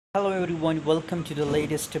Hello everyone, welcome to the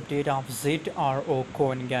latest update of ZRO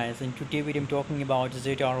coin guys. In today's video I'm talking about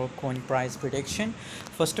ZRO coin price prediction.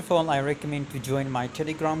 First of all, I recommend to join my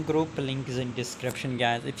Telegram group, link is in description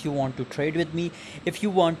guys. If you want to trade with me, if you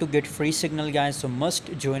want to get free signal guys, so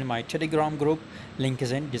must join my Telegram group, link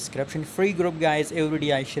is in description. Free group guys, every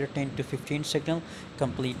day I share 10 to 15 signal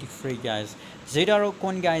completely free guys. ZRO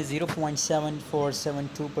coin guys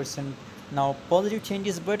 0.7472% now positive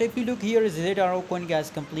changes, but if you look here, ZRO coin guys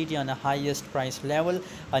completely on the highest price level,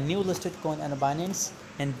 a new listed coin on Binance,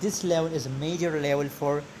 and this level is a major level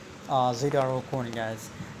for ZRO coin guys.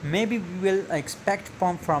 Maybe we will expect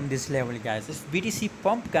pump from this level guys. If BTC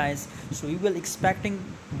pump guys, so we will expecting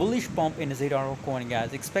bullish pump in ZRO coin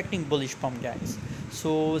guys, expecting bullish pump guys.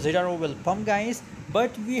 So ZRO will pump guys,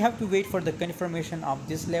 but we have to wait for the confirmation of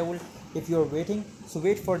this level. If you are waiting, so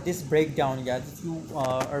wait for this breakdown guys. If you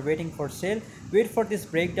are waiting for sale, wait for this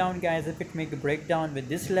breakdown guys. If it make a breakdown with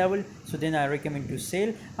this level, so then I recommend to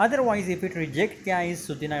sell. Otherwise, if it reject guys,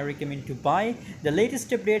 so then I recommend to buy. The latest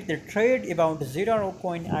update, the trade about ZRO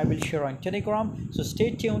coin, I will share on Telegram, so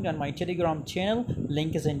stay tuned on my Telegram channel,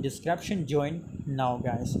 link is in description. Join now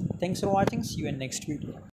guys. Thanks for watching, see you in next video.